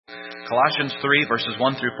Colossians 3, verses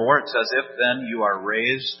 1 through 4, it says, "If then you were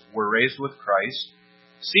raised with Christ,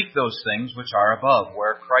 seek those things which are above,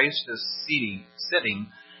 where Christ is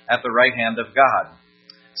sitting at the right hand of God.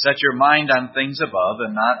 Set your mind on things above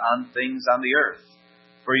and not on things on the earth.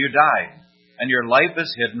 For you died, and your life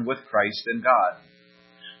is hidden with Christ in God.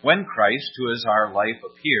 When Christ, who is our life,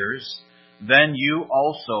 appears, then you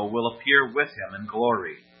also will appear with him in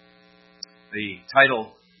glory." The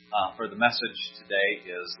title for the message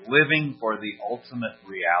today is Living for the Ultimate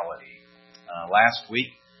Reality. Last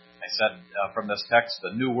week I said from this text,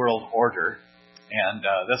 the New World Order, and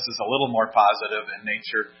this is a little more positive in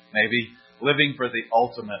nature, maybe, living for the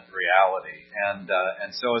ultimate reality.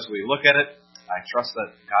 And so as we look at it, I trust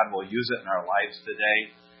that God will use it in our lives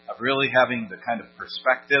today, of really having the kind of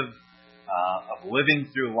perspective of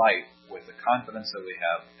living through life with the confidence that we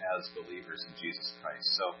have as believers in Jesus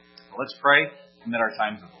Christ. So let's pray, commit our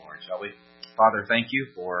time to the Lord, shall we? Father, thank you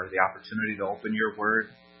for the opportunity to open your word.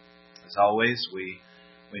 As always, we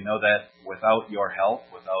know that without your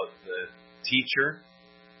help, without the teacher,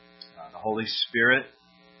 the Holy Spirit,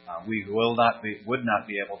 we would not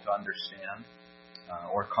be able to understand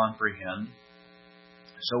or comprehend.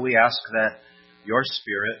 So we ask that your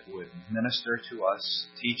Spirit would minister to us,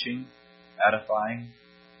 teaching, edifying,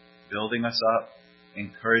 building us up,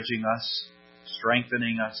 encouraging us,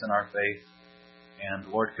 strengthening us in our faith, and,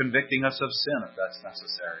 Lord, convicting us of sin if that's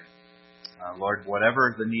necessary. Lord,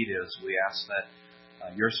 whatever the need is, we ask that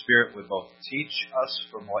your Spirit would both teach us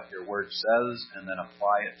from what your word says and then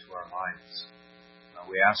apply it to our lives.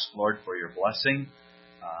 We ask, Lord, for your blessing.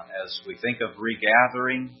 As we think of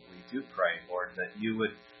regathering, we do pray, Lord, that you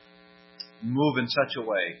would move in such a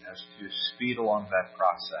way as to speed along that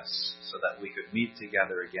process so that we could meet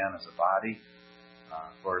together again as a body.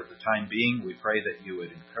 For the time being, we pray that you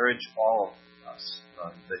would encourage all of us,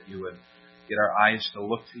 that you would get our eyes to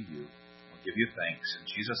look to you. We'll give you thanks. In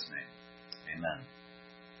Jesus' name, amen.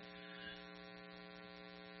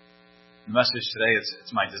 The message today is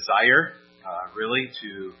it's my desire, really,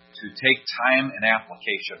 to take time and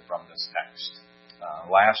application from this text.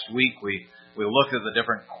 Last week, we looked at the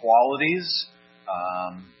different qualities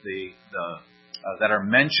that are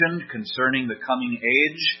mentioned concerning the coming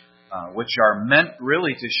age, which are meant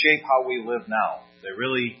really to shape how we live now. They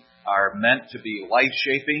really are meant to be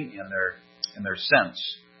life-shaping in their sense.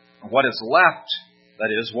 What is left,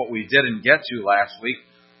 that is, what we didn't get to last week,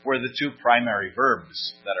 were the two primary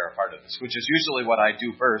verbs that are a part of this, which is usually what I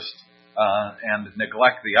do first and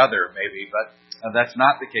neglect the other, maybe, but that's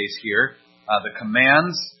not the case here. The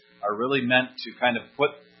commands are really meant to kind of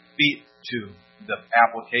put feet to the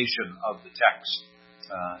application of the text.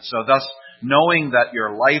 So thus, knowing that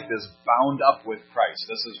your life is bound up with Christ.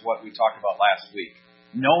 This is what we talked about last week.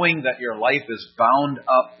 Knowing that your life is bound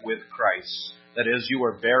up with Christ. That is, you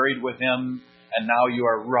are buried with him, and now you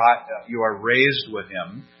are raised with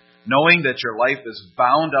him. Knowing that your life is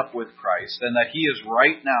bound up with Christ, and that he is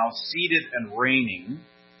right now seated and reigning.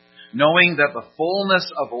 Knowing that the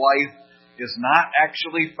fullness of life is not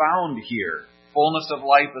actually found here. Fullness of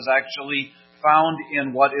life is actually found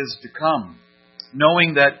in what is to come.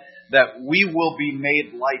 Knowing that we will be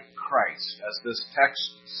made like Christ, as this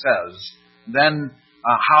text says, then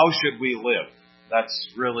how should we live? That's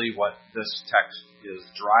really what this text is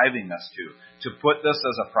driving us to. To put this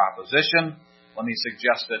as a proposition, let me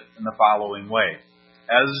suggest it in the following way.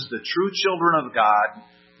 As the true children of God,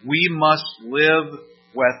 we must live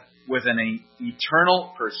with an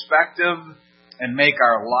eternal perspective and make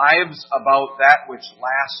our lives about that which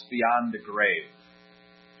lasts beyond the grave.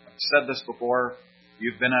 I've said this before.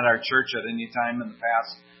 You've been at our church at any time in the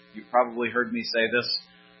past. You've probably heard me say this.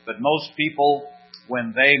 But most people,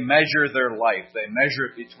 when they measure their life, they measure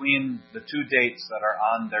it between the two dates that are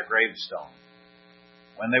on their gravestone.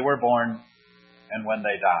 When they were born and when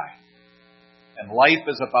they die. And life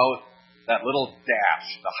is about that little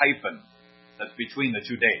dash, the hyphen, that's between the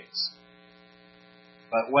two dates.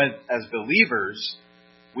 But as believers,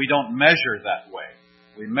 we don't measure that way.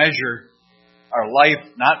 We measure our life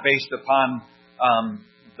not based upon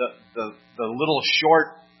the little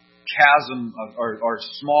short chasm or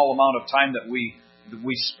small amount of time that we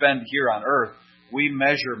spend here on earth. We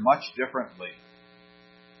measure much differently.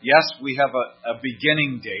 Yes, we have a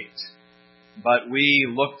beginning date, but we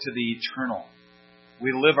look to the eternal.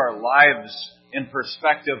 We live our lives in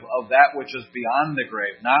perspective of that which is beyond the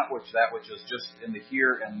grave, not that which is just in the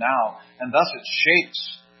here and now. And thus it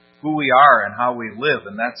shapes who we are and how we live.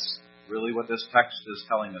 And that's really what this text is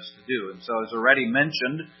telling us to do. And so as already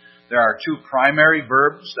mentioned, there are two primary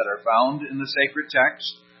verbs that are found in the sacred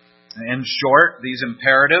text. In short, these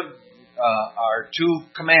imperative are two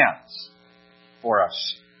commands for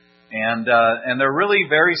us. And they're really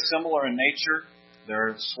very similar in nature.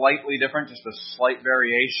 They're slightly different, just a slight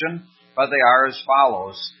variation, but they are as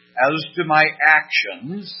follows. As to my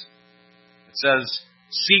actions, it says,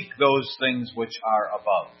 seek those things which are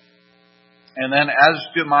above. And then as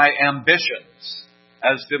to my ambitions,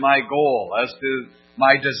 as to my goal, as to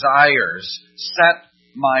my desires, set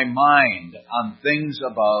my mind on things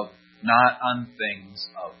above, not on things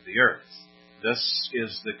of the earth. This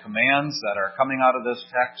is the commands that are coming out of this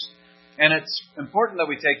text. And it's important that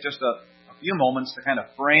we take just a few moments to kind of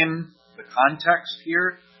frame the context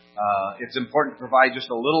here. It's important to provide just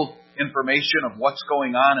a little information of what's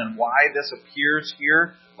going on and why this appears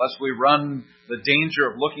here, lest we run the danger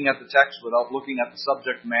of looking at the text without looking at the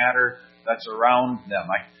subject matter that's around them.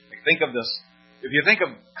 I think of this, if you think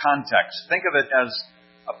of context, think of it as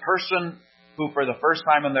a person who for the first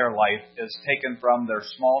time in their life is taken from their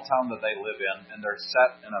small town that they live in, and they're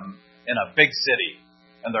set in a big city,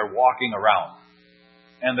 and they're walking around.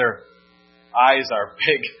 And their eyes are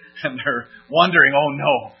big, and they're wondering, oh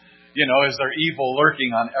no, is there evil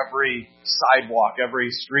lurking on every sidewalk, every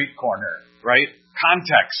street corner, right?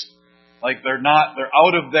 Context. Like they're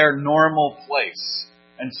out of their normal place.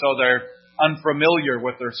 And so they're unfamiliar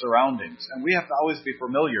with their surroundings. And we have to always be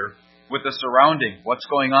familiar with the surrounding, what's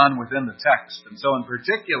going on within the text. And so in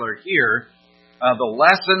particular here, the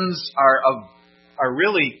lessons are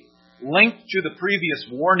really linked to the previous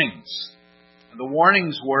warnings. The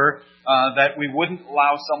warnings were that we wouldn't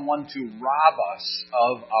allow someone to rob us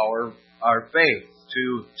of our faith,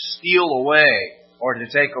 to steal away or to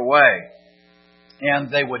take away.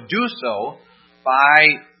 And they would do so by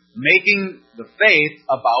making the faith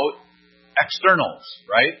about externals,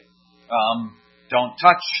 right? Don't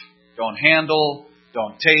touch, don't handle,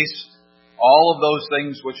 don't taste, all of those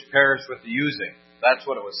things which perish with the using. That's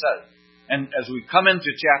what it was said. And as we come into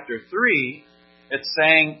chapter 3, it's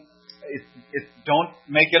saying, don't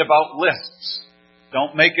make it about lists.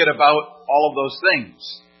 Don't make it about all of those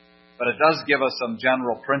things. But it does give us some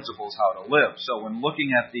general principles how to live. So when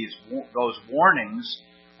looking at those warnings,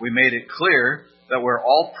 we made it clear that we're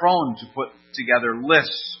all prone to put together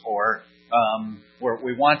lists or where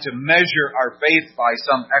we want to measure our faith by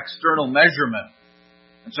some external measurement.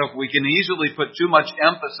 And so we can easily put too much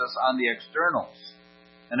emphasis on the externals.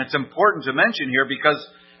 And it's important to mention here because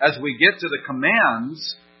as we get to the commands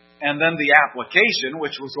and then the application,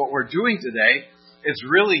 which was what we're doing today, it's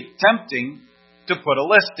really tempting to put a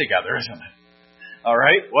list together, isn't it? All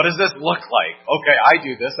right? What does this look like? Okay, I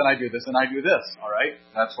do this, and I do this, and I do this. All right?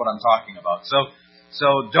 That's what I'm talking about. So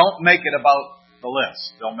don't make it about the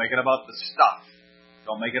list. Don't make it about the stuff.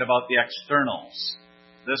 Don't make it about the externals.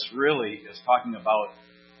 This really is talking about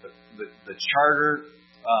the charter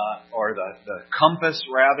or the compass,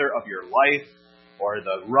 rather, of your life, or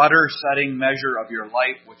the rudder-setting measure of your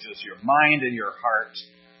life, which is your mind and your heart,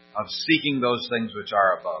 of seeking those things which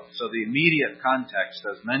are above. So the immediate context,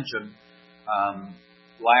 as mentioned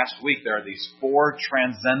last week, there are these 4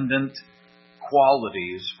 transcendent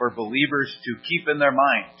qualities for believers to keep in their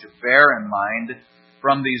mind, to bear in mind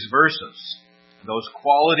from these verses. Those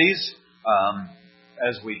qualities,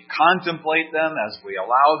 as we contemplate them, as we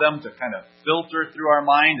allow them to kind of filter through our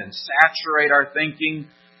mind and saturate our thinking,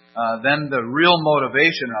 then the real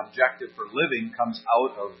motivation and objective for living comes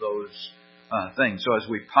out of those things. So as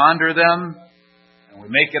we ponder them and we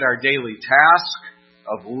make it our daily task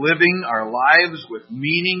of living our lives with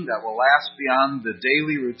meaning that will last beyond the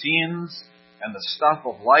daily routines and the stuff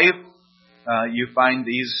of life, you find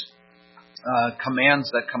these commands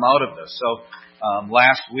that come out of this. So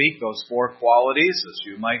last week, those 4 qualities, as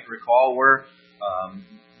you might recall, were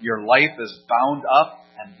your life is bound up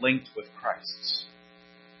and linked with Christ's.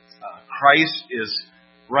 Christ is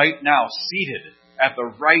right now seated at the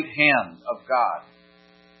right hand of God.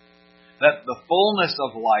 That the fullness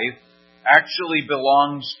of life actually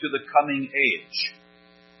belongs to the coming age.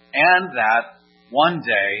 And that one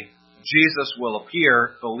day Jesus will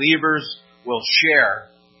appear, believers will share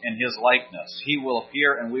in His likeness. He will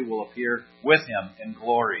appear and we will appear with Him in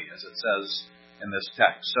glory, as it says in this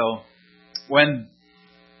text. So when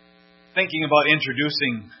thinking about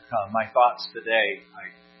introducing my thoughts today,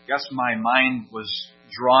 I guess my mind was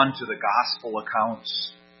drawn to the gospel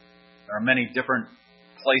accounts. There are many different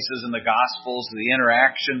places in the Gospels, the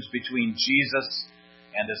interactions between Jesus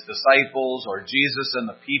and His disciples, or Jesus and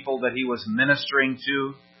the people that He was ministering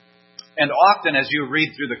to. And often as you read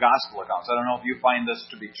through the Gospel accounts, I don't know if you find this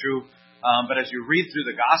to be true, but as you read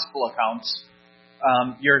through the Gospel accounts,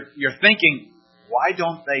 you're thinking, why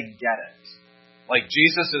don't they get it? Like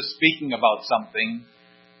Jesus is speaking about something,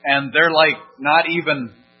 and they're like not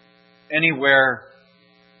even anywhere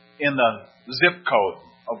in the zip code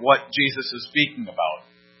of what Jesus is speaking about.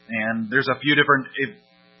 And there's a few different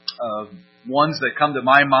ones that come to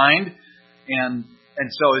my mind. And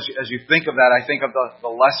so as you think of that, I think of the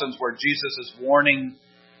lessons where Jesus is warning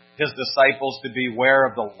his disciples to beware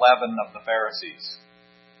of the leaven of the Pharisees.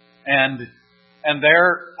 And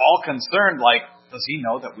they're all concerned, like, does he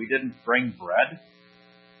know that we didn't bring bread?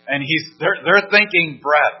 And they're thinking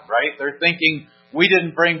bread, right? They're thinking we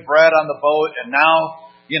didn't bring bread on the boat, and now,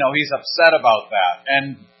 he's upset about that.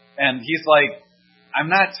 And he's like, I'm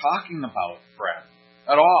not talking about bread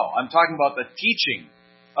at all. I'm talking about the teaching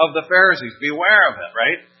of the Pharisees. Beware of it,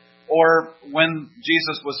 right? Or when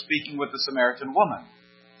Jesus was speaking with the Samaritan woman,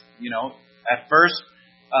 at first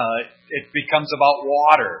it becomes about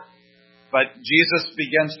water, but Jesus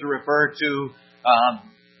begins to refer to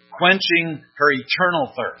quenching her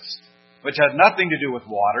eternal thirst, which has nothing to do with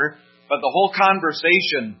water, but the whole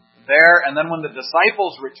conversation there. And then when the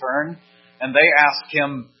disciples return and they ask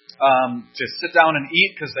him to sit down and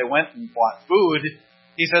eat because they went and bought food,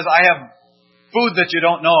 he says, I have food that you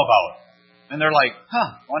don't know about. And they're like,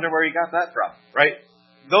 wonder where you got that from, right?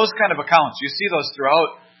 Those kind of accounts, you see those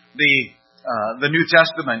throughout the New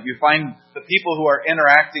Testament. You find the people who are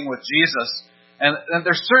interacting with Jesus, and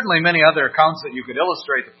there's certainly many other accounts that you could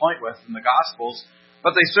illustrate the point with in the Gospels,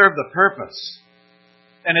 but they serve the purpose.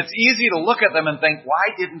 And it's easy to look at them and think,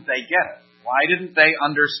 why didn't they get it? Why didn't they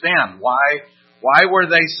understand? Why were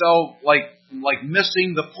they so like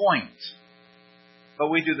missing the point? But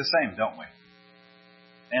we do the same, don't we?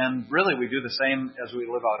 And really, we do the same as we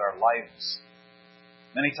live out our lives.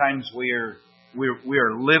 Many times we are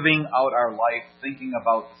living out our life thinking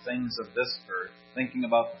about the things of this earth, thinking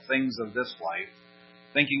about the things of this life,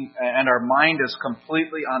 and our mind is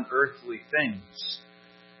completely on earthly things.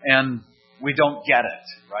 And we don't get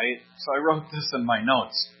it, right? So I wrote this in my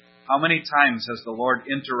notes. How many times has the Lord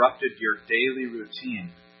interrupted your daily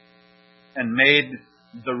routine and made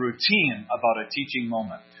the routine about a teaching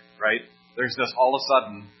moment, right? There's this, all of a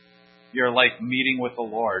sudden, you're like meeting with the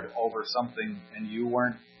Lord over something and you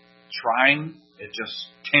weren't trying, it just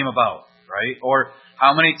came about, right? Or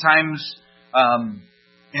how many times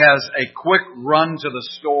has a quick run to the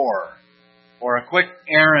store or a quick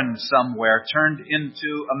errand somewhere turned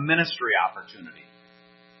into a ministry opportunity?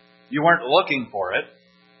 You weren't looking for it.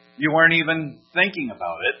 You weren't even thinking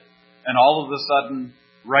about it. And all of a sudden,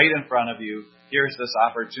 right in front of you, here's this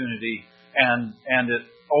opportunity, and it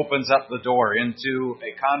opens up the door into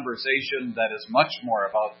a conversation that is much more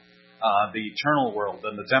about the eternal world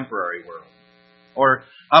than the temporary world. Or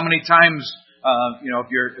how many times,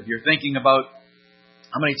 if you're thinking about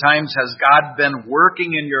how many times has God been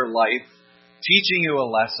working in your life, teaching you a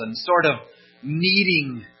lesson, sort of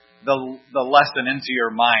kneading the lesson into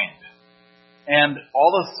your mind. And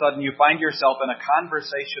all of a sudden you find yourself in a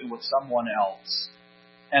conversation with someone else.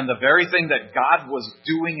 And the very thing that God was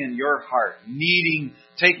doing in your heart,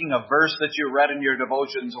 taking a verse that you read in your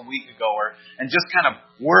devotions a week ago, and just kind of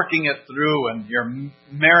working it through, and you're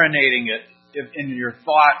marinating it in your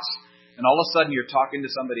thoughts, and all of a sudden you're talking to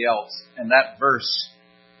somebody else, and that verse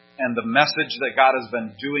and the message that God has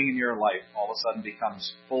been doing in your life all of a sudden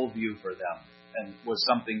becomes full view for them, and was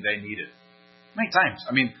something they needed. Many times.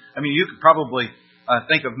 I mean, you could probably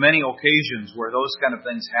think of many occasions where those kind of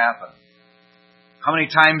things happen. How many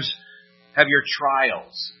times have your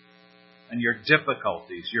trials and your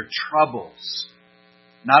difficulties, your troubles,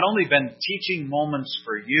 not only been teaching moments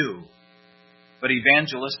for you, but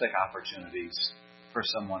evangelistic opportunities for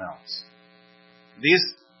someone else? These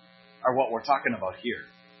are what we're talking about here.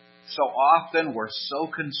 So often we're so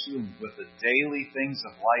consumed with the daily things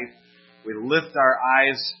of life, we lift our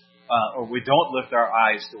eyes, or we don't lift our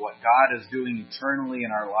eyes to what God is doing eternally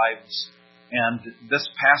in our lives. And this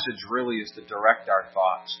passage really is to direct our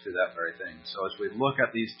thoughts to that very thing. So as we look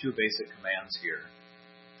at these two basic commands here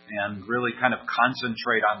and really kind of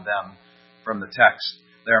concentrate on them from the text,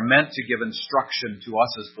 they're meant to give instruction to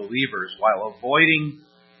us as believers while avoiding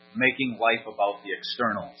making life about the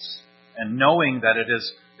externals and knowing that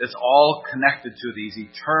it's all connected to these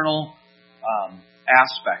eternal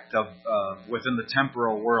aspect of within the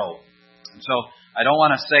temporal world. And so I don't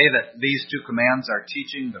want to say that these two commands are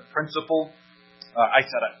teaching the principle. I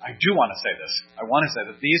do want to say this. I want to say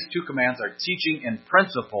that these two commands are teaching in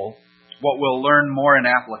principle what we'll learn more in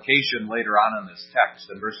application later on in this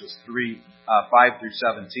text in verses 5 through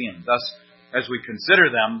 17. Thus, as we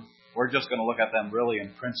consider them, we're just going to look at them really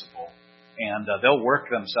in principle. And they'll work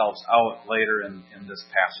themselves out later in this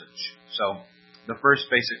passage. So, the first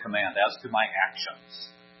basic command, as to my actions,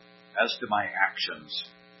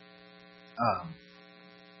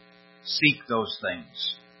 seek those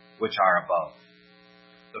things which are above.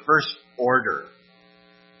 The first order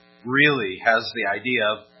really has the idea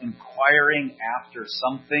of inquiring after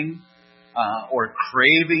something or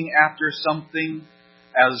craving after something,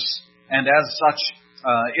 and as such,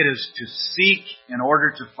 it is to seek in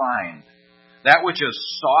order to find. That which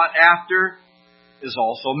is sought after is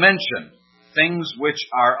also mentioned. Things which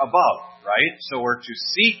are above, right? So we're to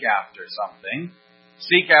seek after something,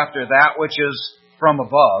 seek after that which is from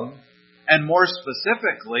above, and more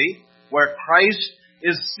specifically, where Christ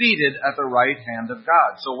is seated at the right hand of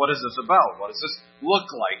God. So what is this about? What does this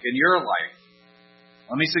look like in your life?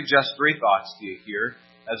 Let me suggest 3 thoughts to you here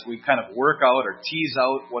as we kind of work out or tease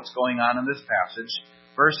out what's going on in this passage.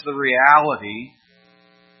 First, the reality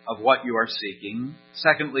of what you are seeking.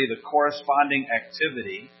 Secondly, the corresponding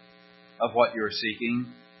activity of what you're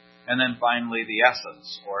seeking. And then finally, the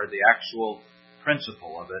essence or the actual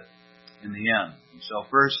principle of it in the end. And so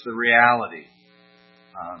first, the reality.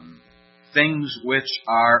 Things which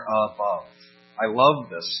are above. I love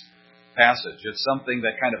this passage. It's something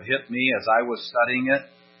that kind of hit me as I was studying it,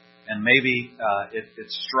 and maybe it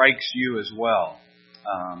strikes you as well.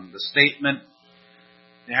 The statement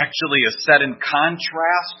actually is set in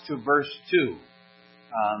contrast to verse 2.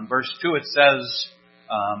 Verse 2, it says,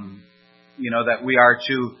 that we are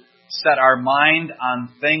to set our mind on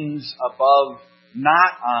things above,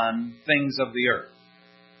 not on things of the earth.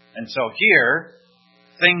 And so here,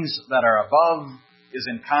 things that are above is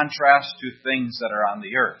in contrast to things that are on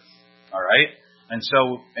the earth. All right? And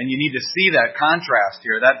you need to see that contrast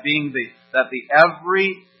here, that being that the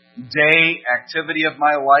everyday activity of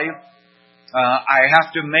my life, I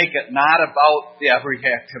have to make it not about the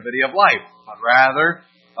everyday activity of life, but rather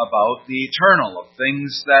about the eternal, of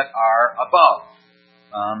things that are above.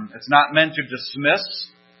 It's not meant to dismiss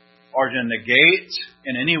or to negate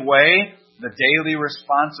in any way the daily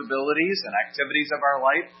responsibilities and activities of our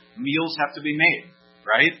life. Meals have to be made,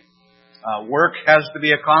 right? Work has to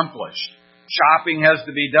be accomplished. Shopping has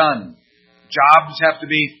to be done. Jobs have to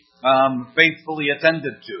be faithfully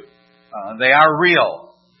attended to. They are real.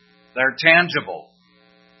 They're tangible.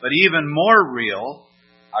 But even more real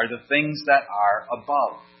are the things that are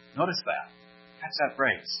above. Notice that. Catch that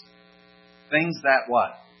phrase. Things that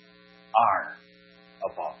what? Are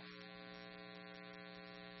above.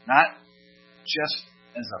 Not just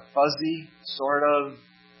as a fuzzy sort of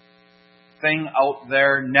thing out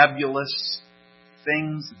there, nebulous.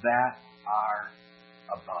 Things that are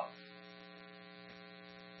above.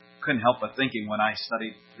 Couldn't help but thinking when I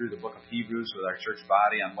studied through the book of Hebrews with our church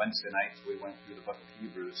body on Wednesday nights, we went through the book of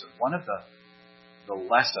Hebrews, and one of the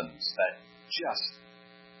lessons that just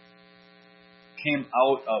came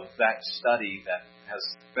out of that study that has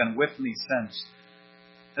been with me since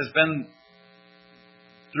has been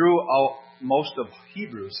throughout most of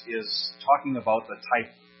Hebrews is talking about the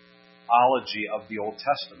typology of the Old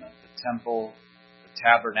Testament, the temple, the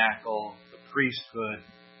tabernacle, the priesthood,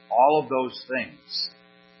 all of those things.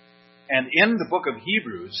 And in the book of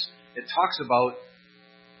Hebrews, it talks about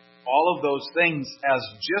all of those things as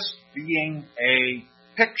just being a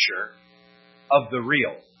picture of the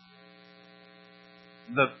real.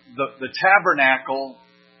 The tabernacle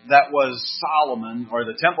that was Solomon, or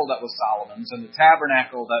the temple that was Solomon's, and the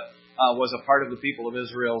tabernacle that was a part of the people of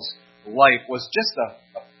Israel's life was just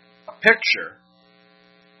a picture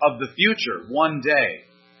of the future, one day,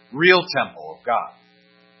 real temple of God.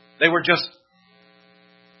 They were just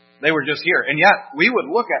here. And yet, we would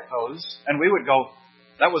look at those and we would go,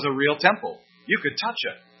 that was a real temple. You could touch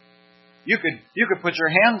it. You could put your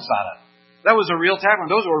hands on it. That was a real tabernacle.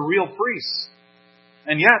 Those were real priests.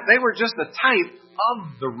 And yet, they were just a type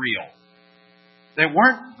of the real. They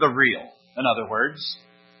weren't the real, in other words.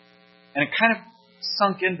 And it kind of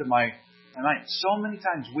sunk into my mind. So many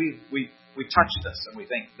times we touch this and we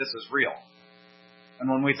think this is real. And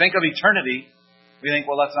when we think of eternity, we think,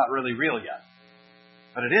 well, that's not really real yet.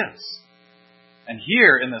 But it is. And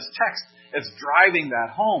here in this text, it's driving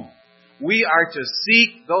that home. We are to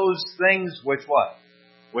seek those things which what?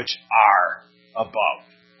 Which are above.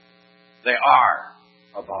 They are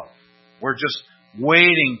above. We're just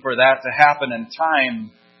waiting for that to happen in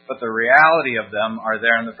time, but the reality of them are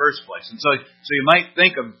there in the first place. And so you might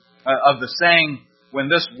think of the saying, when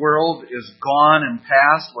this world is gone and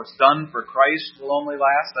past, what's done for Christ will only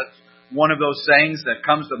last. That's one of those sayings that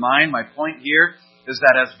comes to mind. My point here is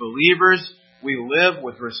that as believers, we live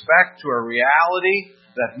with respect to a reality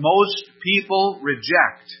that most people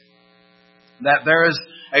reject. That there is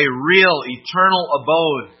a real eternal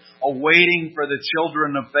abode awaiting for the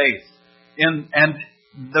children of faith. And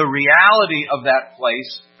the reality of that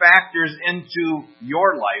place factors into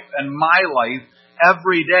your life and my life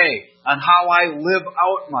every day. on how I live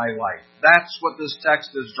out my life. That's what this text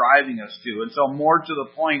is driving us to. And so more to the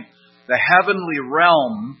point, the heavenly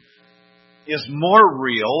realm is more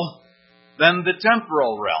real than the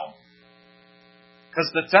temporal realm.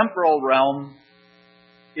 Because the temporal realm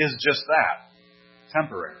is just that,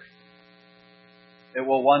 temporary. It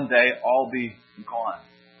will one day all be gone.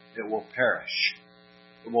 It will perish.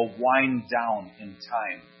 It will wind down in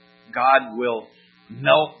time. God will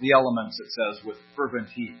melt the elements, it says, with fervent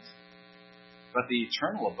heat. But the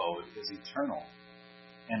eternal abode is eternal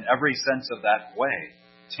in every sense of that way.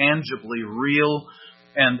 Tangibly real,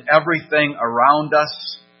 and everything around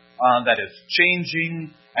us that is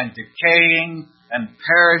changing and decaying and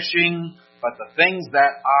perishing, but the things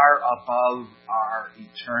that are above are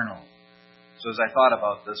eternal. So as I thought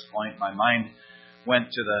about this point, my mind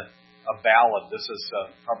went to a ballad. This is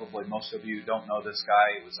probably most of you don't know this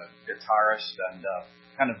guy. He was a guitarist and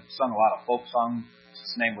kind of sung a lot of folk songs.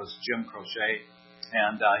 His name was Jim Croce,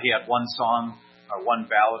 and he had one song, or one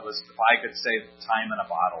ballad was, "If I could save time in a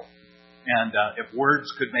bottle, and if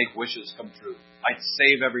words could make wishes come true, I'd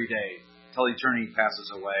save every day till eternity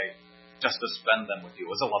passes away just to spend them with you." It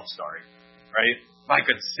was a love story, right? If I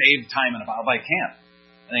could save time in a bottle, but I can't.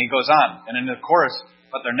 And then he goes on, and in the chorus,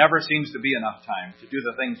 "But there never seems to be enough time to do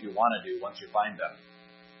the things you want to do once you find them.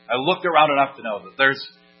 I looked around enough to know that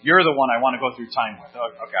you're the one I want to go through time with." Oh,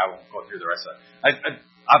 okay, I won't go through the rest of it.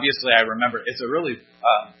 Obviously, I remember it's a really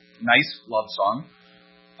nice love song,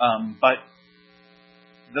 but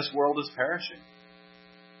this world is perishing.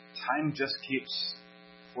 Time just keeps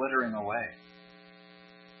flittering away.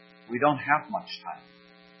 We don't have much time.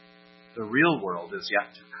 The real world is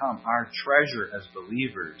yet to come. Our treasure as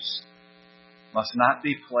believers must not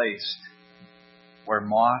be placed where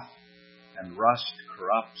moth and rust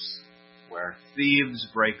corrupts, where thieves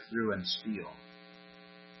break through and steal,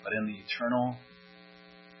 but in the eternal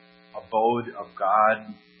abode of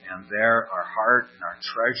God, and there our heart and our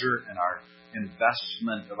treasure and our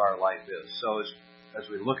investment of our life is. So as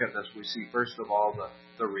we look at this, we see first of all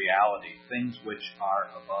the reality, things which are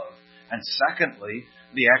above. And secondly,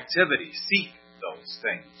 the activity. Seek those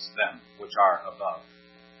things then which are above.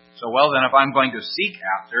 So well then, if I'm going to seek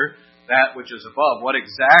after that which is above, what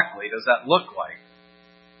exactly does that look like?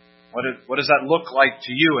 What does that look like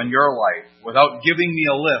to you in your life without giving me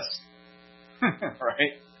a list?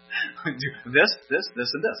 Right? This,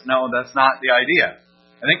 and this. No, that's not the idea.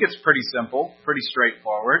 I think it's pretty simple, pretty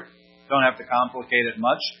straightforward. Don't have to complicate it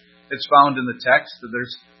much. It's found in the text, so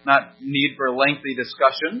there's not need for lengthy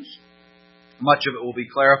discussions. Much of it will be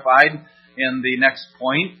clarified in the next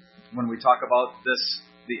point when we talk about this,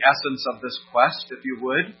 the essence of this quest, if you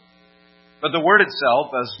would. But the word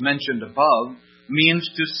itself, as mentioned above, means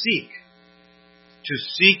to seek. To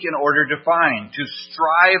seek in order to find. To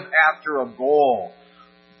strive after a goal.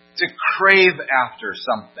 To crave after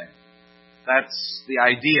something. That's the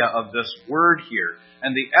idea of this word here.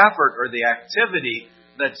 And the effort or the activity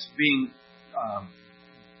that's being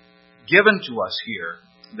given to us here.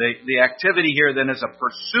 The activity here then is a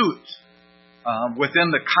pursuit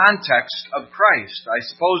within the context of Christ. I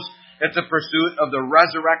suppose it's a pursuit of the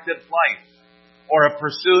resurrected life or a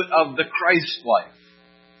pursuit of the Christ life.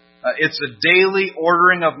 It's a daily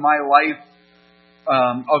ordering of my life,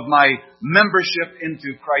 of my membership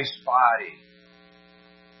into Christ's body.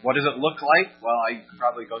 What does it look like? Well, I could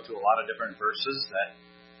probably go to a lot of different verses that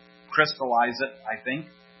crystallize it, I think.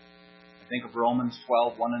 I think of Romans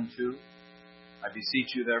 12, 1 and 2. I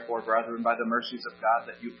beseech you, therefore, brethren, by the mercies of God,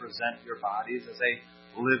 that you present your bodies as a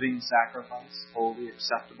living sacrifice, holy,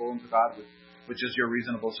 acceptable unto God, which is your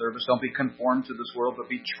reasonable service. Don't be conformed to this world, but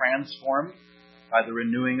be transformed by the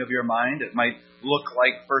renewing of your mind. It might look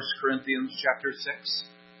like 1 Corinthians chapter 6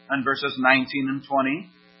 and verses 19 and 20.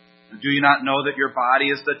 Do you not know that your body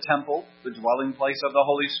is the temple, the dwelling place of the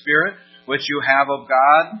Holy Spirit, which you have of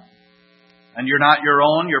God? And you're not your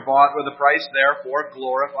own, you're bought with a price. Therefore,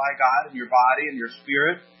 glorify God in your body and your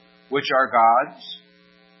spirit, which are God's.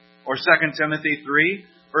 Or 2 Timothy 3,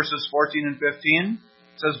 verses 14 and 15,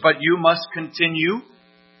 says, "But you must continue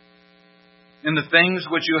in the things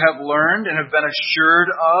which you have learned and have been assured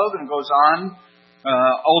of," and goes on,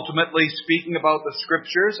 ultimately speaking about the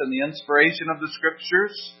Scriptures and the inspiration of the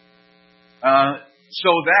Scriptures,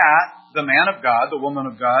 so that the man of God, the woman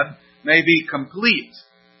of God, may be complete,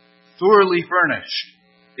 thoroughly furnished,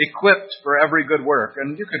 equipped for every good work.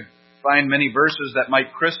 And you could find many verses that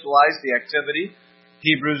might crystallize the activity.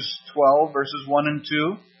 Hebrews 12, verses 1 and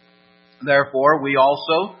 2. "Therefore, we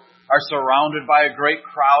also are surrounded by a great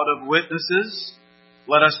crowd of witnesses.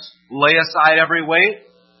 Let us lay aside every weight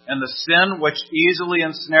and the sin which easily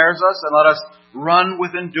ensnares us, and let us run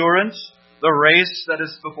with endurance the race that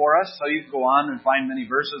is before us. So you can go on and find many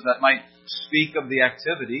verses that might speak of the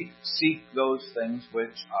activity. Seek those things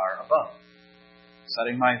which are above.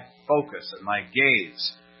 Setting my focus and my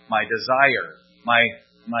gaze, my desire,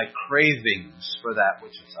 my cravings for that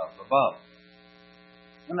which is up above.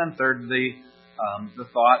 And then thirdly, the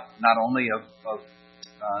thought not only of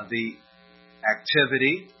the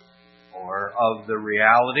activity or of the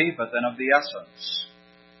reality, but then of the essence,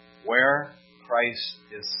 where Christ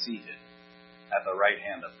is seated at the right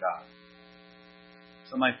hand of God.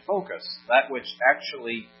 So my focus, that which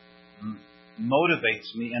actually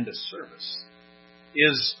motivates me into service,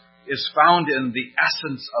 is found in the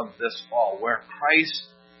essence of this fall, where Christ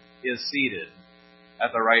is seated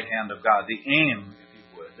at the right hand of God. The aim, if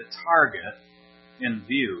you would, the target in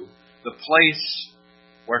view, the place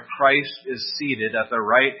where Christ is seated at the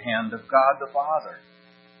right hand of God the Father.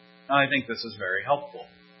 Now, I think this is very helpful.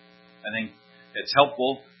 I think it's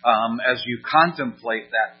helpful as you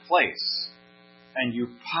contemplate that place and you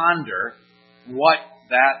ponder what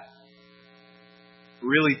that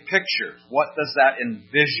really pictures. What does that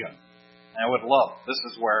envision? And I would love, this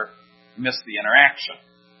is where I miss the interaction.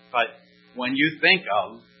 But when you think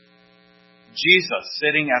of Jesus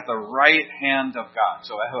sitting at the right hand of God,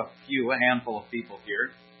 so I have a handful of people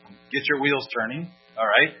here. Get your wheels turning, all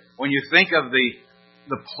right? When you think of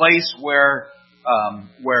the place where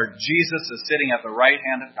Jesus is sitting at the right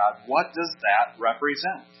hand of God, what does that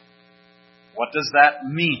represent? What does that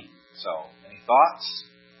mean? So, any thoughts?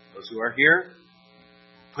 Those who are here,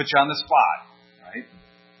 put you on the spot, right?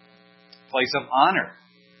 Place of honor,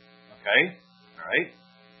 okay? All right?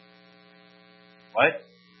 What?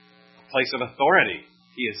 A place of authority.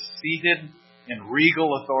 He is seated in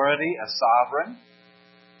regal authority as sovereign.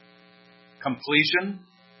 Completion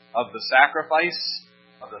of the sacrifice,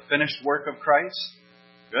 of the finished work of Christ.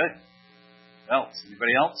 Good. What else?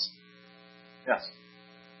 Anybody else? Yes.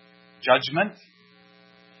 Judgment.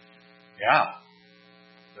 Yeah.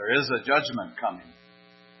 There is a judgment coming.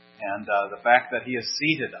 And the fact that He is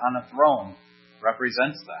seated on a throne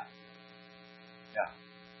represents that. Yeah.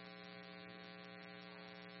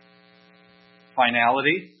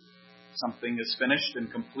 Finality. Something is finished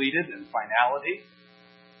and completed in finality.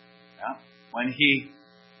 Yeah. When He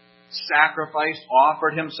sacrificed,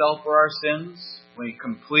 offered Himself for our sins, when He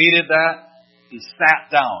completed that, He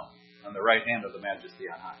sat down on the right hand of the Majesty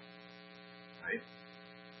on high. Right?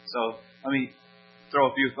 So, let me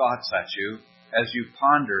throw a few thoughts at you as you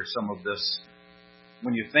ponder some of this.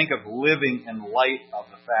 When you think of living in light of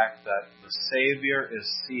the fact that the Savior is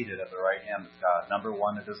seated at the right hand of God, number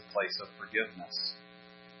one, it is a place of forgiveness,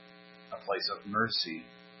 a place of mercy,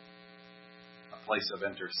 a place of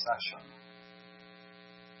intercession.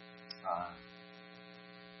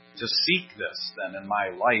 To seek this, then, in my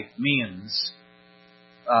life means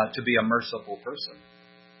to be a merciful person.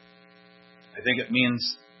 I think it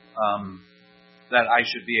means that I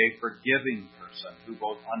should be a forgiving person who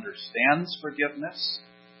both understands forgiveness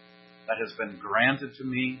that has been granted to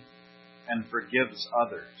me and forgives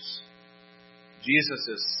others. Jesus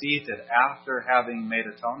is seated after having made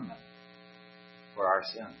atonement for our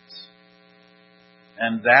sins.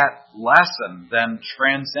 And that lesson then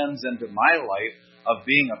transcends into my life of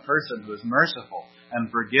being a person who is merciful and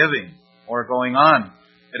forgiving, or going on.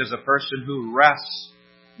 It is a person who rests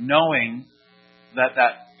knowing that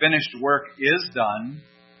that finished work is done,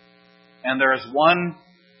 and there is one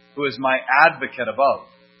who is my advocate above,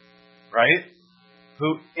 right?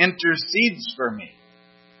 Who intercedes for me.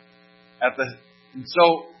 And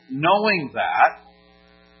so, knowing that,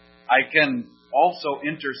 I can also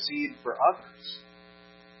intercede for others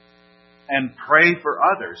and pray for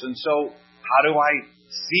others. And so, how do I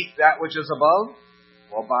seek that which is above?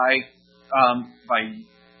 Well, by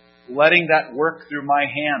letting that work through my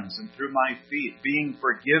hands and through my feet, being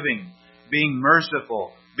forgiving, being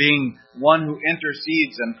merciful, being one who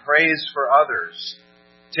intercedes and prays for others,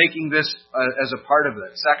 taking this as a part of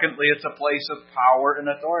it. Secondly, it's a place of power and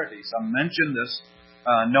authority. Some mention this,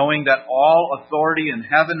 knowing that all authority in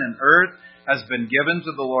heaven and earth has been given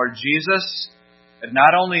to the Lord Jesus. It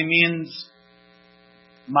not only means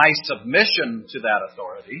my submission to that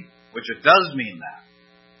authority, which it does mean that,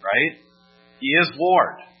 right? He is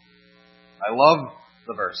Lord. I love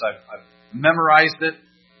the verse. I've memorized it.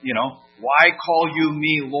 You know, why call you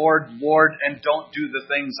me Lord, Lord, and don't do the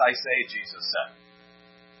things I say, Jesus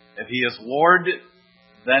said. If He is Lord,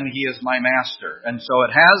 then He is my master. And so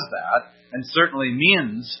it has that, and certainly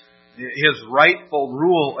means His rightful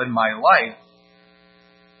rule in my life.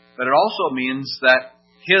 But it also means that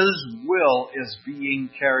His will is being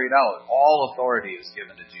carried out. All authority is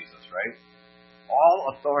given to Jesus, right?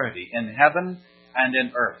 All authority in heaven and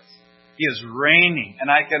in earth. He is reigning,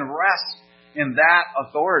 and I can rest in that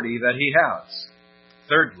authority that He has.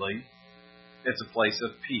 Thirdly, it's a place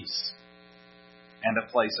of peace and a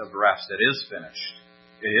place of rest. It is finished.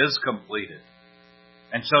 It is completed.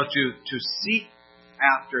 And so to seek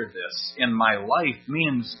after this in my life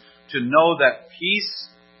means to know that peace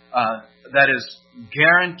that is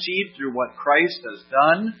guaranteed through what Christ has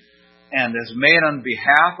done and is made on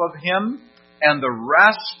behalf of Him, and the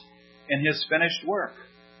rest in His finished work.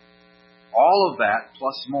 All of that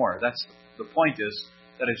plus more. That's the point, is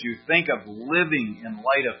that as you think of living in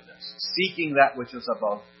light of this, seeking that which is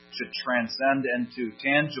above should transcend into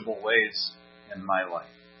tangible ways in my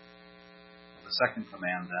life. The second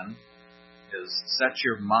command then is set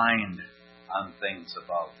your mind on things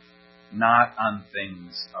above, not on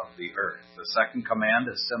things of the earth. The second command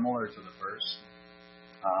is similar to the first.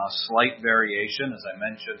 Slight variation, as I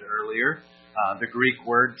mentioned earlier. The Greek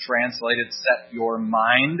word translated set your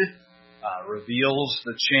mind reveals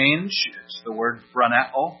the change. It's the word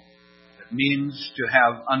phroneo. It means to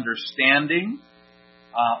have understanding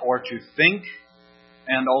or to think,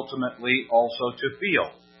 and ultimately also to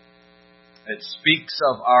feel. It speaks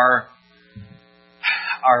of our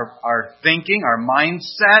thinking, our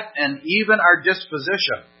mindset, and even our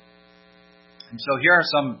disposition. And so here are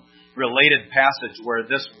some related passages where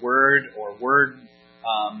this word or word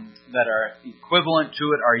that are equivalent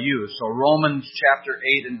to it are used. So Romans chapter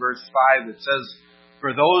 8 and verse 5, it says,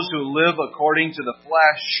 "For those who live according to the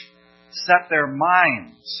flesh set their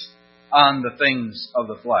minds on the things of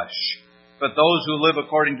the flesh. But those who live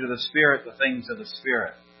according to the Spirit, the things of the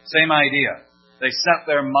Spirit." Same idea. They set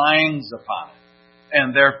their minds upon it,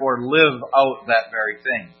 and therefore live out that very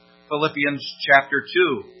thing. Philippians chapter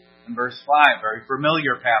 2 and verse 5, very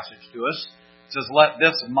familiar passage to us. It says, "Let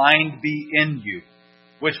this mind be in you,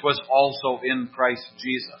 which was also in Christ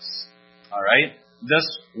Jesus." All right? This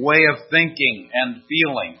way of thinking and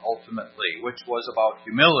feeling, ultimately, which was about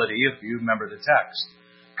humility, if you remember the text.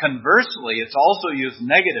 Conversely, it's also used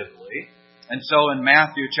negatively. And so in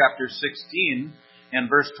Matthew chapter 16 and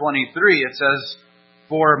verse 23, it says,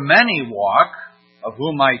 "For many walk, of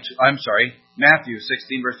whom Matthew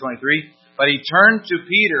 16 verse 23, "But he turned to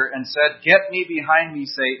Peter and said, 'Get me behind me,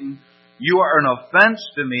 Satan. You are an offense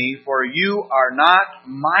to me, for you are not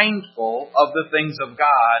mindful of the things of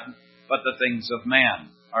God, but the things of man.'"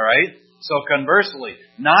 All right? So conversely,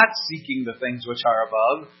 not seeking the things which are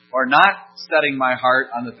above, or not setting my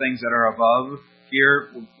heart on the things that are above,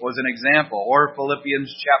 here was an example. Or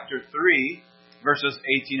Philippians chapter 3, verses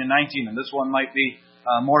 18 and 19. And this one might be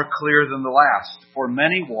more clear than the last. "For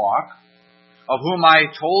many walk, of whom I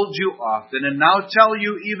told you often, and now tell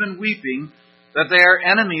you even weeping, that they are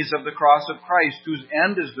enemies of the cross of Christ, whose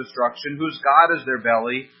end is destruction, whose God is their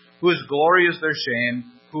belly, whose glory is their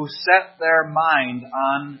shame, who set their mind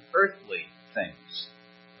on earthly things."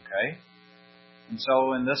 Okay? And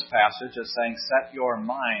so in this passage it's saying, set your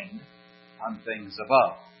mind on things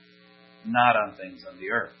above, not on things on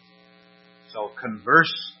the earth. So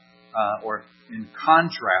converse, or in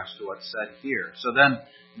contrast to what's said here. So then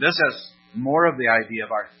this has more of the idea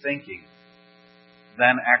of our thinking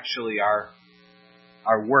than actually our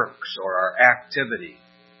works or our activity.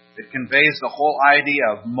 It conveys the whole idea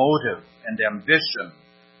of motive and ambition.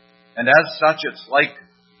 And as such, it's like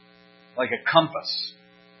a compass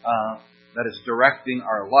that is directing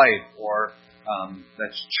our life, or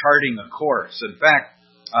that's charting a course. In fact,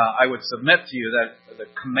 I would submit to you that the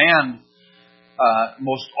command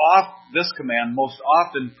this command most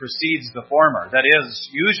often precedes the former. That is,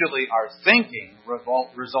 usually our thinking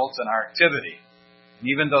results in our activity. And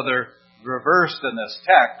even though they're reversed in this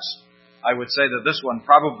text, I would say that this one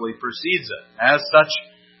probably precedes it. As such,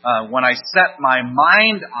 when I set my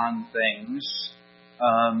mind on things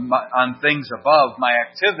above, my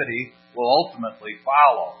activity will ultimately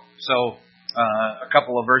follow. So, a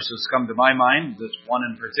couple of verses come to my mind, this one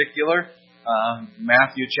in particular.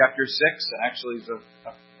 Matthew chapter 6, actually is a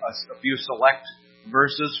few select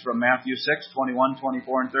verses from Matthew 6, 21,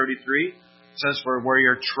 24, and 33. It says, "For where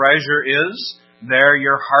your treasure is, there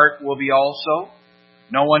your heart will be also.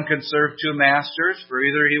 No one can serve two masters, for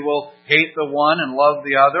either he will hate the one and love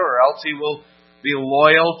the other, or else he will be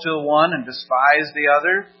loyal to one and despise the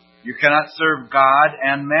other. You cannot serve God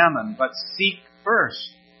and mammon, but seek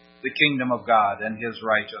first the kingdom of God and His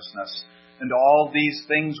righteousness, and all these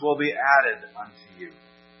things will be added unto you."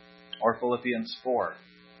 Or Philippians 4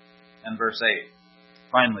 and verse 8.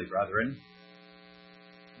 "Finally, brethren,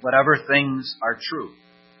 whatever things are true,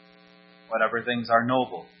 whatever things are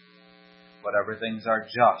noble, whatever things are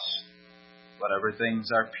just, whatever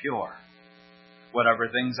things are pure, whatever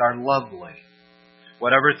things are lovely,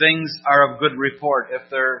 whatever things are of good report, if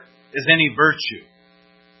there is any virtue,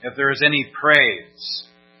 if there is any praise,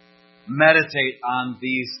 meditate on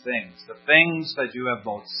these things, the things that you have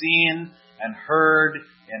both seen and heard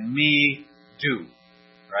in me do.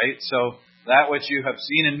 Right? So that which you have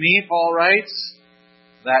seen in me, Paul writes,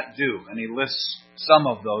 that do. And he lists some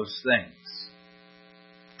of those things.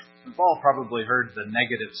 We've all probably heard the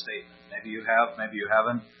negative statement. Maybe you have, maybe you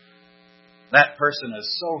haven't. That person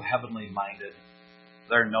is so heavenly minded,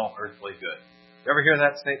 they're no earthly good. You ever hear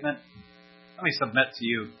that statement? Let me submit to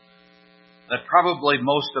you that probably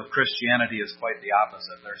most of Christianity is quite the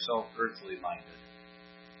opposite. They're so earthly minded.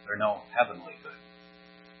 They're no heavenly good.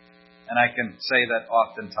 And I can say that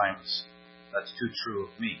oftentimes that's too true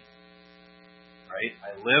of me. Right?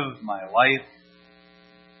 I live my life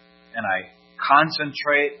and I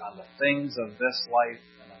concentrate on the things of this life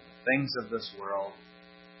and on the things of this world,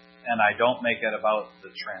 and I don't make it about the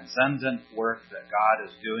transcendent work that God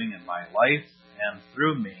is doing in my life and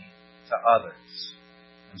through me to others.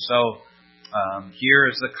 And so here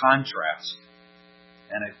is the contrast,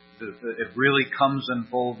 and it really comes in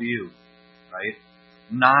full view, right?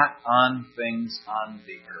 Not on things on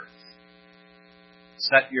the earth.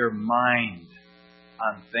 Set your mind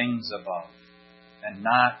on things above, and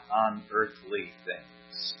not on earthly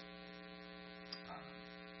things.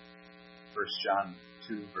 1 John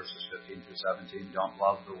 2, verses 15 through 17, don't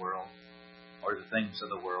love the world or the things of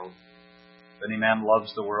the world. If any man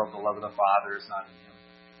loves the world, the love of the Father is not in him.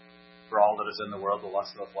 For all that is in the world, the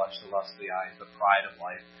lust of the flesh, the lust of the eyes, the pride of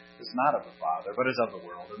life, is not of the Father, but is of the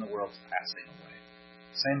world, and the world's passing away.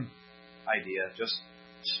 Same idea, just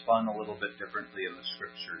spun a little bit differently in the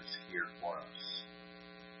Scriptures here for us.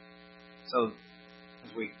 So,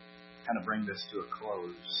 as we kind of bring this to a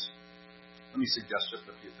close, let me suggest just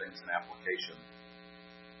a few things in application.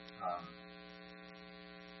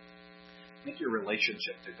 Make your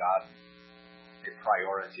relationship to God a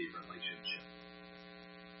priority relationship.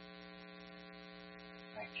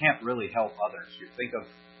 I can't really help others. You think of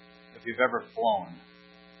if you've ever flown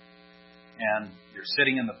and you're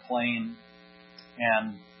sitting in the plane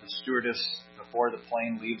and the stewardess, before the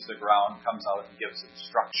plane leaves the ground, comes out and gives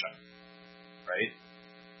instruction. Right?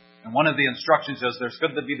 And one of the instructions is there's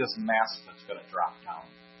going to be this mask that's going to drop down.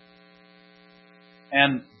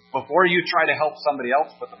 And before you try to help somebody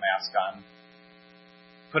else put the mask on,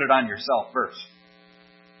 put it on yourself first.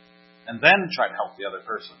 And then try to help the other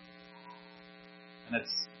person. And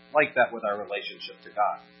it's like that with our relationship to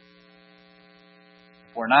God.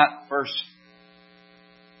 If we're not first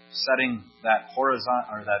setting that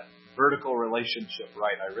horizontal or that vertical relationship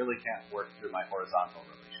right, I really can't work through my horizontal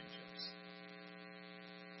relationships.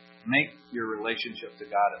 Make your relationship to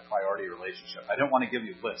God a priority relationship. I don't want to give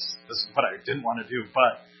you lists. This is what I didn't want to do,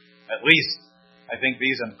 but at least I think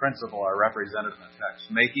these in principle are represented in the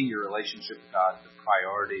text. Making your relationship to God the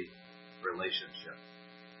priority relationship.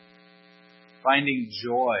 Finding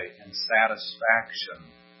joy and satisfaction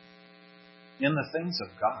in the things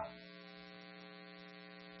of God.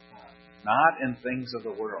 Not in things of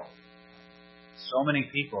the world. So many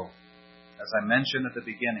people, as I mentioned at the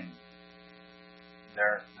beginning,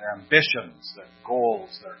 their ambitions, their goals,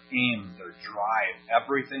 their aim, their drive,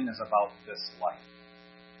 everything is about this life.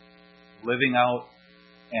 Living out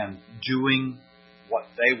and doing what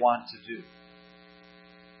they want to do.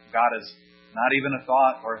 God is not even a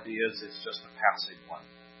thought, or if He is, it's just a passing one.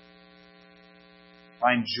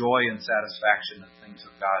 Find joy and satisfaction in the things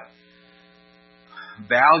of God.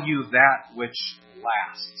 Value that which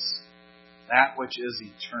lasts, that which is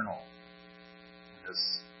eternal. As,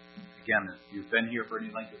 again, if you've been here for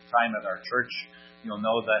any length of time at our church, you'll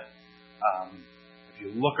know that if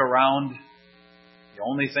you look around, the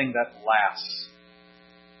only thing that lasts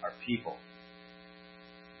are people.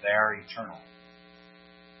 They are eternal.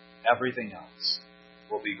 Everything else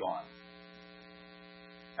will be gone.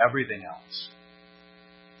 Everything else.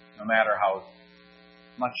 No matter how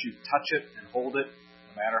much you touch it and hold it,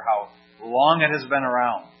 no matter how long it has been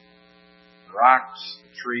around, the rocks,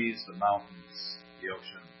 the trees, the mountains, the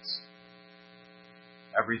oceans,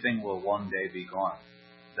 everything will one day be gone.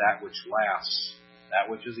 That which lasts,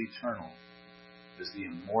 that which is eternal, is the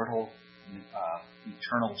immortal,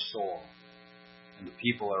 eternal soul and the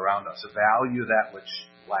people around us. Value that which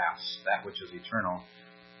lasts, that which is eternal,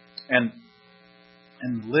 and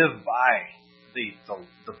live by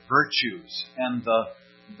the virtues and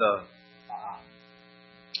the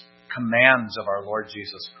commands of our Lord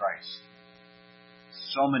Jesus Christ.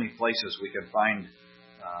 So many places we can find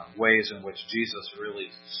ways in which Jesus really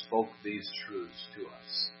spoke these truths to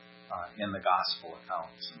us in the gospel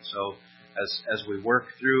accounts. And so as we work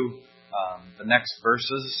through the next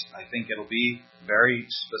verses, I think it'll be very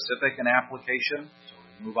specific in application. So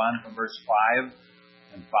Move on from verse 5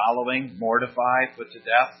 and following. Mortify, put to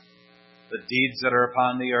death the deeds that are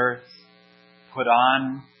upon the earth. Put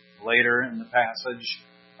on later in the passage.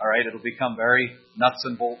 All right, it'll become very nuts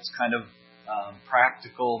and bolts kind of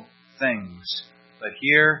practical things. But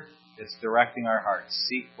here, it's directing our hearts.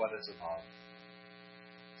 Seek what is above.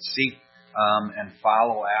 Seek and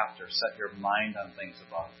follow after. Set your mind on things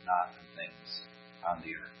above, not on things on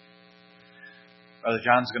the earth. Brother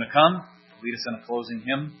John's going to come, lead us in a closing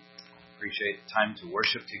hymn. Appreciate the time to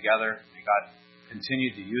worship together. May God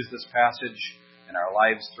continue to use this passage in our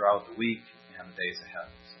lives throughout the week and the days ahead.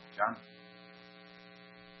 So, John?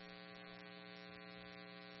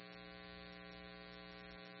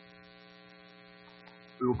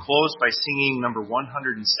 We will close by singing number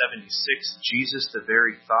 176, Jesus, the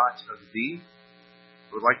Very Thought of Thee.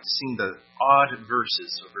 We would like to sing the odd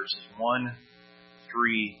verses, so verses 1,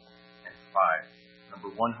 3, and 5. Number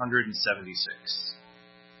 176.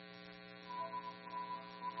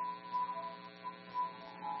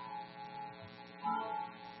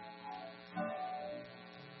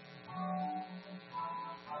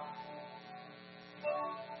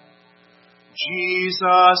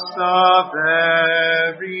 Jesus, the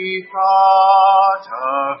very thought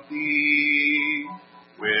of Thee,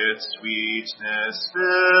 with sweetness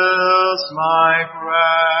fills my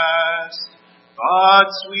breast, but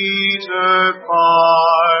sweeter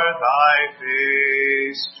far Thy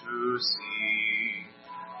face to see,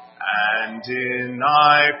 and in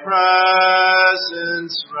Thy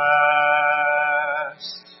presence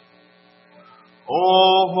rest. O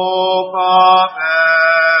hope of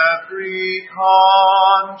every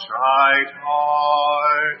contrite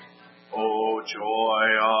heart, O joy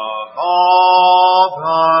of all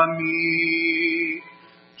the meek,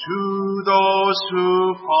 to those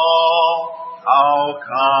who fall, how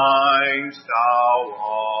kind Thou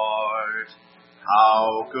art, how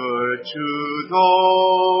good to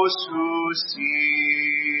those who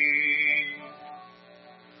seek.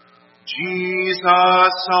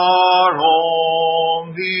 Jesus, our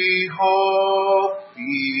only hope,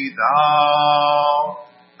 be Thou,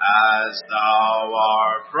 as Thou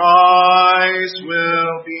our prize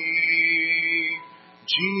will be.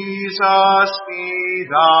 Jesus, be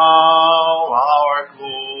Thou our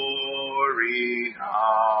glory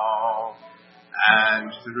now,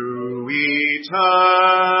 and through eternity.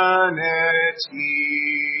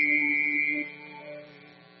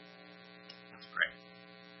 Let's pray.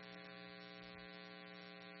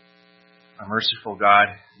 Our merciful God,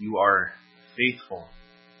 You are faithful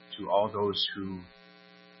to all those who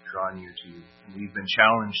draw near to You. And we've been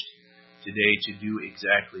challenged today to do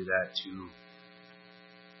exactly that, to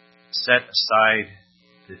set aside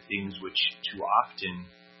the things which too often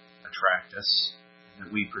attract us,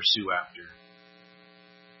 that we pursue after,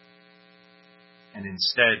 and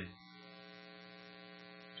instead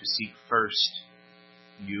to seek first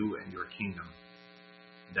You and Your kingdom,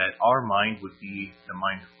 that our mind would be the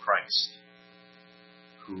mind of Christ,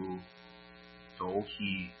 who, though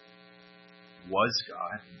He was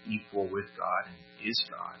God, and equal with God, and is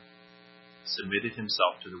God, submitted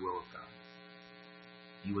Himself to the will of God.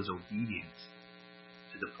 He was obedient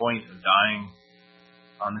to the point of dying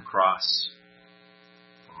on the cross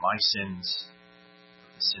for my sins,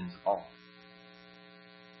 for the sins of all.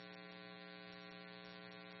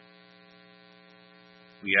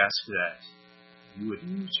 We ask that You would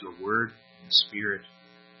use Your word and Spirit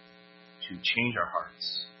to change our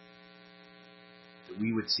hearts, that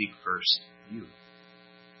we would seek first You,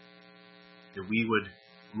 that we would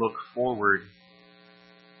look forward,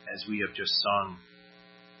 as we have just sung,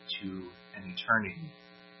 to an eternity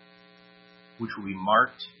which will be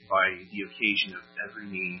marked by the occasion of every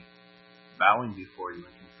knee bowing before You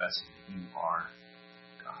and confessing that You are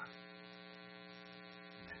God.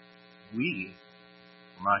 And that we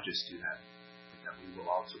will not just do that, but that we will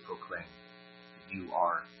also proclaim that You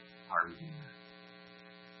are our Redeemer.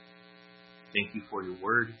 Thank You for Your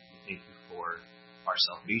word. We thank You for our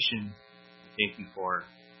salvation. We thank You for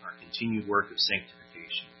our continued work of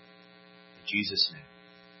sanctification. In Jesus' name.